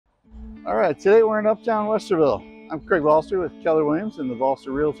All right, today we're in Uptown Westerville. I'm Craig Balster with Keller Williams and the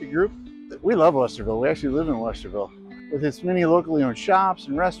Balster Realty Group. We love Westerville. We actually live in Westerville. With its many locally owned shops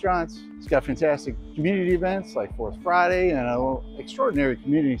and restaurants, it's got fantastic community events like 4th Friday and an extraordinary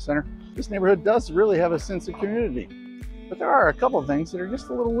community center. This neighborhood does really have a sense of community. But there are a couple of things that are just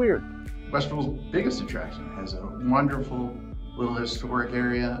a little weird. Westerville's biggest attraction has a wonderful little historic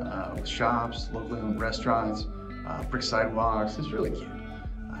area with shops, locally owned restaurants, brick sidewalks. It's really cute.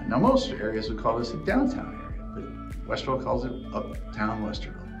 Now most areas would call this a downtown area, but Westerville calls it Uptown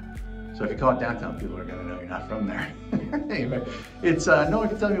Westerville. So if you call it downtown, people are gonna know you're not from there. Anyway, it's no one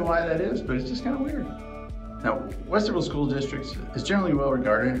can tell me why that is, but it's just kind of weird. Now, Westerville School District is generally well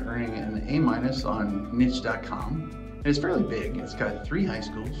regarded, earning an A- on niche.com. And it's fairly big. It's got 3 high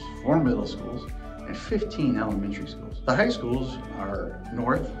schools, 4 middle schools, and 15 elementary schools. The high schools are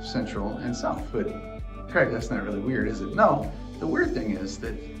North, Central, and South. But Craig, that's not really weird, is it? No, the weird thing is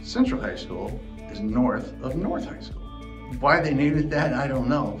that Central High School is north of North High School. Why they named it that, I don't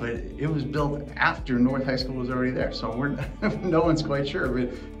know, but it was built after North High School was already there, so no one's quite sure, but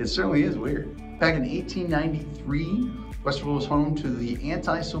it certainly is weird. Back in 1893, Westerville was home to the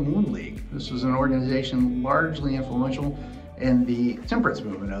Anti-Saloon League. This was an organization largely influential in the temperance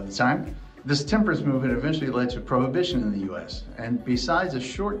movement of the time. This temperance movement eventually led to prohibition in the US. And besides a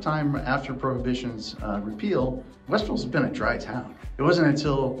short time after prohibition's repeal, Westerville's been a dry town. It wasn't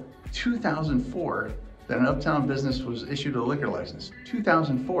until 2004 that an uptown business was issued a liquor license.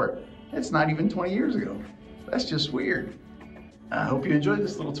 2004, that's not even 20 years ago. That's just weird. I hope you enjoyed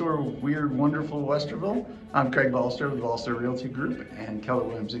this little tour of weird, wonderful Westerville. I'm Craig Balster with the Balster Realty Group and Keller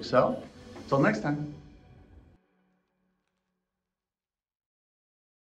Williams Excel. Until next time.